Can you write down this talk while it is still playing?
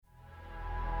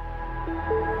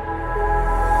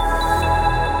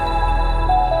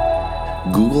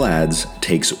Google Ads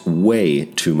takes way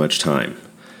too much time.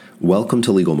 Welcome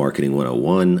to Legal Marketing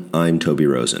 101. I'm Toby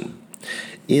Rosen.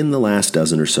 In the last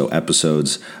dozen or so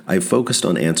episodes, I've focused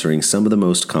on answering some of the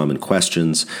most common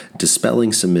questions,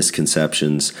 dispelling some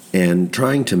misconceptions, and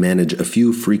trying to manage a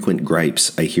few frequent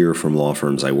gripes I hear from law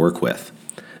firms I work with.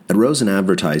 At Rosen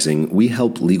Advertising, we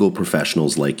help legal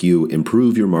professionals like you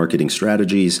improve your marketing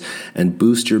strategies and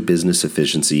boost your business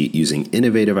efficiency using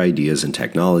innovative ideas and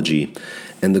technology.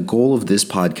 And the goal of this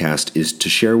podcast is to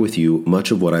share with you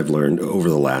much of what I've learned over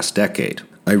the last decade.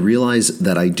 I realize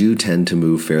that I do tend to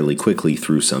move fairly quickly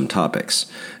through some topics,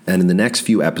 and in the next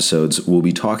few episodes, we'll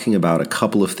be talking about a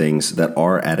couple of things that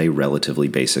are at a relatively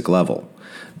basic level.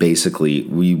 Basically,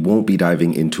 we won't be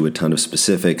diving into a ton of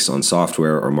specifics on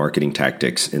software or marketing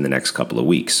tactics in the next couple of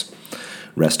weeks.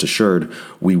 Rest assured,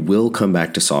 we will come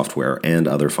back to software and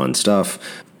other fun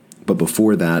stuff, but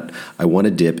before that, I want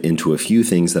to dip into a few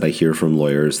things that I hear from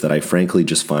lawyers that I frankly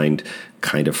just find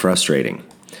kind of frustrating.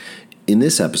 In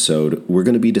this episode, we're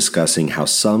going to be discussing how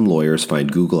some lawyers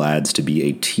find Google Ads to be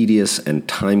a tedious and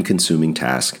time-consuming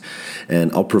task,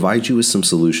 and I'll provide you with some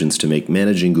solutions to make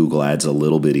managing Google Ads a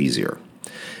little bit easier.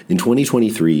 In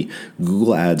 2023,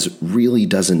 Google Ads really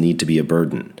doesn't need to be a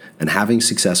burden, and having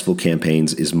successful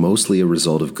campaigns is mostly a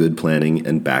result of good planning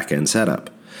and back-end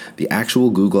setup. The actual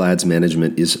Google Ads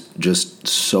management is just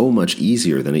so much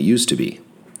easier than it used to be.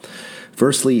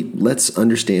 Firstly, let's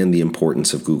understand the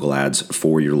importance of Google Ads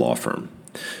for your law firm.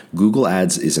 Google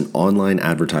Ads is an online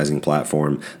advertising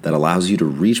platform that allows you to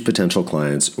reach potential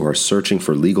clients who are searching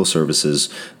for legal services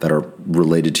that are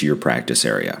related to your practice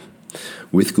area.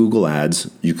 With Google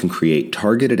Ads, you can create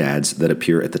targeted ads that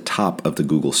appear at the top of the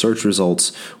Google search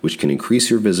results, which can increase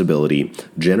your visibility,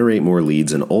 generate more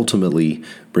leads, and ultimately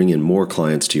bring in more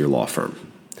clients to your law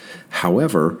firm.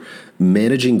 However,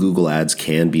 managing Google Ads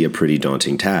can be a pretty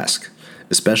daunting task,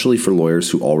 especially for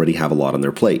lawyers who already have a lot on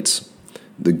their plates.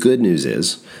 The good news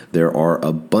is there are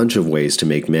a bunch of ways to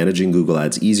make managing Google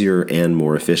Ads easier and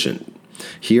more efficient.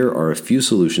 Here are a few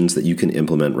solutions that you can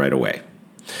implement right away.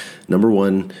 Number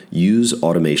one, use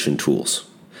automation tools.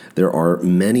 There are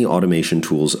many automation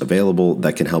tools available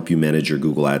that can help you manage your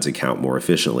Google Ads account more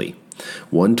efficiently.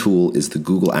 One tool is the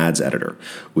Google Ads Editor,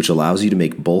 which allows you to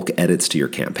make bulk edits to your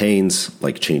campaigns,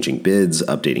 like changing bids,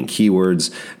 updating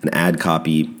keywords, and ad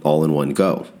copy all in one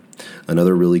go.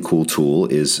 Another really cool tool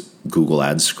is Google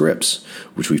Ads Scripts,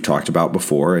 which we've talked about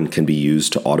before and can be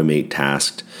used to automate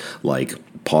tasks like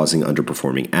pausing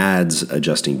underperforming ads,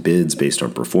 adjusting bids based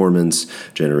on performance,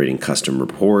 generating custom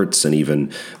reports, and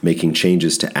even making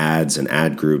changes to ads and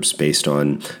ad groups based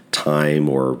on time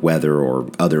or weather or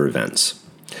other events.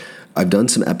 I've done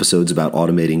some episodes about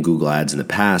automating Google Ads in the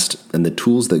past, and the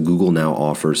tools that Google now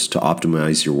offers to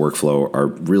optimize your workflow are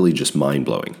really just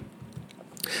mind-blowing.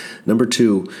 Number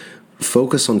two,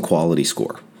 focus on quality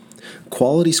score.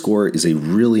 Quality score is a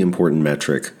really important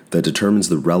metric that determines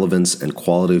the relevance and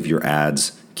quality of your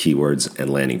ads, keywords, and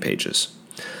landing pages.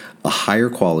 A higher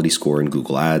quality score in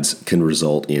Google Ads can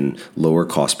result in lower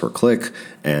cost per click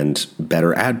and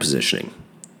better ad positioning.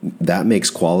 That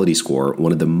makes quality score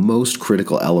one of the most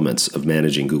critical elements of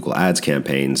managing Google Ads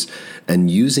campaigns, and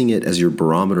using it as your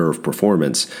barometer of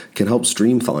performance can help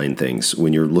streamline things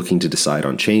when you're looking to decide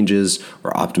on changes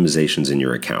or optimizations in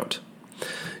your account.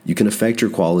 You can affect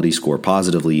your quality score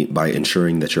positively by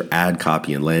ensuring that your ad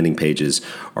copy and landing pages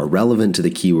are relevant to the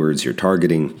keywords you're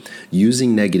targeting,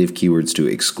 using negative keywords to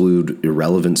exclude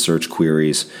irrelevant search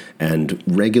queries, and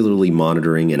regularly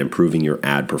monitoring and improving your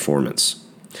ad performance.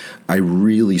 I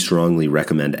really strongly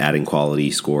recommend adding quality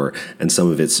score and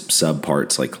some of its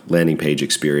subparts like landing page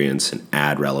experience and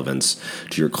ad relevance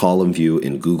to your column view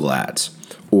in Google Ads,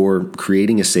 or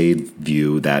creating a saved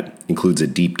view that includes a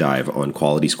deep dive on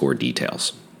quality score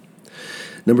details.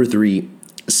 Number three,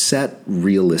 set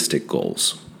realistic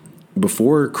goals.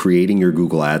 Before creating your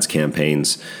Google Ads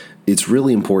campaigns, it's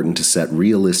really important to set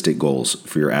realistic goals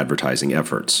for your advertising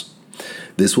efforts.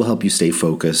 This will help you stay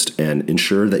focused and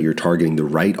ensure that you're targeting the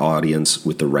right audience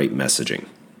with the right messaging.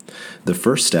 The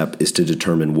first step is to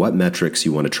determine what metrics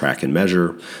you want to track and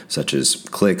measure, such as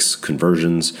clicks,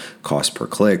 conversions, cost per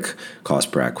click,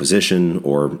 cost per acquisition,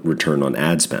 or return on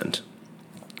ad spend.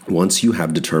 Once you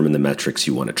have determined the metrics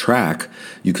you want to track,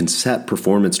 you can set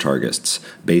performance targets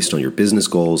based on your business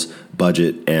goals,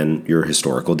 budget, and your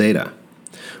historical data.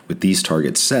 With these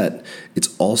targets set,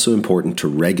 it's also important to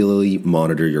regularly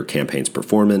monitor your campaign's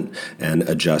performance and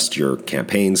adjust your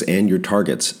campaigns and your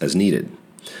targets as needed.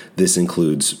 This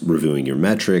includes reviewing your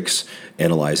metrics,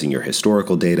 analyzing your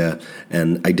historical data,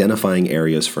 and identifying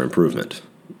areas for improvement.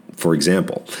 For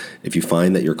example, if you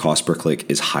find that your cost per click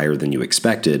is higher than you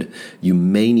expected, you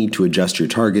may need to adjust your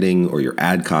targeting or your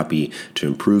ad copy to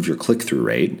improve your click-through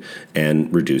rate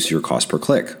and reduce your cost per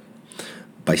click.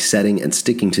 By setting and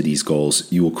sticking to these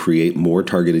goals, you will create more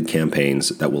targeted campaigns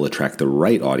that will attract the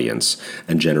right audience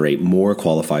and generate more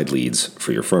qualified leads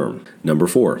for your firm. Number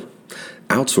 4,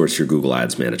 outsource your Google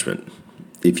Ads management.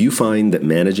 If you find that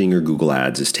managing your Google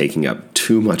Ads is taking up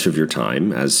too much of your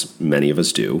time, as many of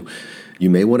us do, you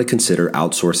may want to consider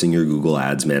outsourcing your Google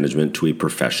Ads management to a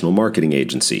professional marketing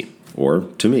agency, or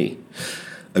to me.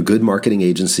 A good marketing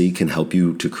agency can help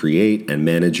you to create and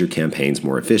manage your campaigns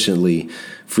more efficiently,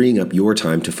 freeing up your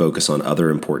time to focus on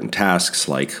other important tasks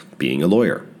like being a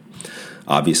lawyer.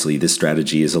 Obviously, this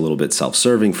strategy is a little bit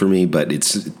self-serving for me, but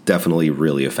it's definitely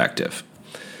really effective.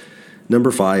 Number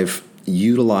 5,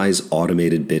 utilize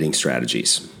automated bidding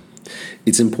strategies.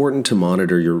 It's important to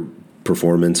monitor your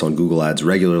performance on Google Ads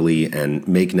regularly and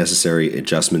make necessary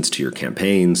adjustments to your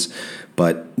campaigns,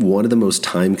 but one of the most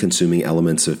time-consuming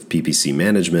elements of PPC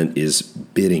management is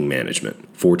bidding management.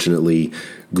 Fortunately,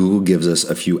 Google gives us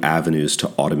a few avenues to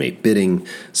automate bidding,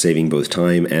 saving both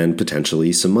time and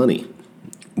potentially some money.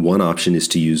 One option is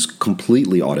to use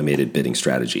completely automated bidding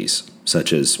strategies,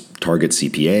 such as target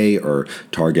CPA or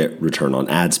target return on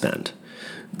ad spend.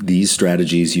 These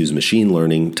strategies use machine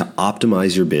learning to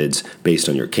optimize your bids based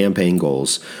on your campaign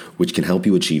goals, which can help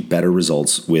you achieve better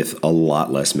results with a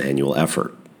lot less manual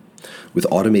effort. With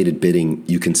automated bidding,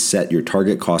 you can set your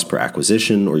target cost per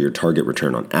acquisition or your target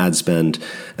return on ad spend,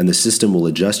 and the system will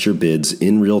adjust your bids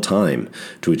in real time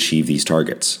to achieve these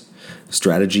targets.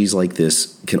 Strategies like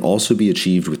this can also be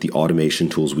achieved with the automation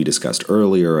tools we discussed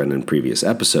earlier and in previous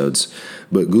episodes,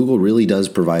 but Google really does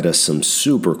provide us some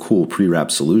super cool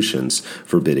pre-wrap solutions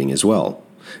for bidding as well.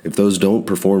 If those don't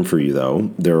perform for you,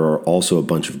 though, there are also a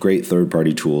bunch of great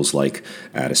third-party tools like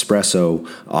AdEspresso,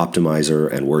 Optimizer,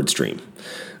 and WordStream.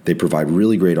 They provide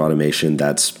really great automation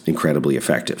that's incredibly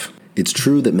effective. It's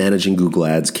true that managing Google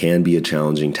Ads can be a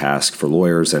challenging task for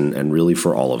lawyers and really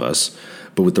for all of us.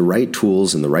 But with the right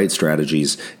tools and the right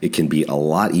strategies, it can be a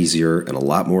lot easier and a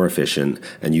lot more efficient,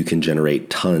 and you can generate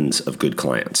tons of good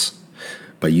clients.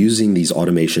 By using these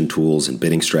automation tools and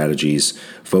bidding strategies,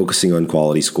 focusing on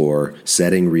quality score,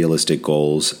 setting realistic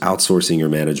goals, outsourcing your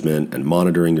management, and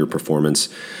monitoring your performance,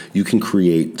 you can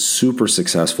create super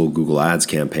successful Google Ads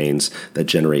campaigns that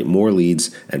generate more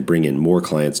leads and bring in more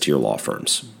clients to your law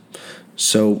firms.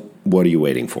 So, what are you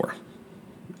waiting for?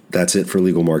 That's it for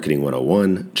Legal Marketing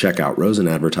 101. Check out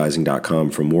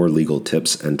rosenadvertising.com for more legal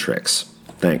tips and tricks.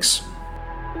 Thanks.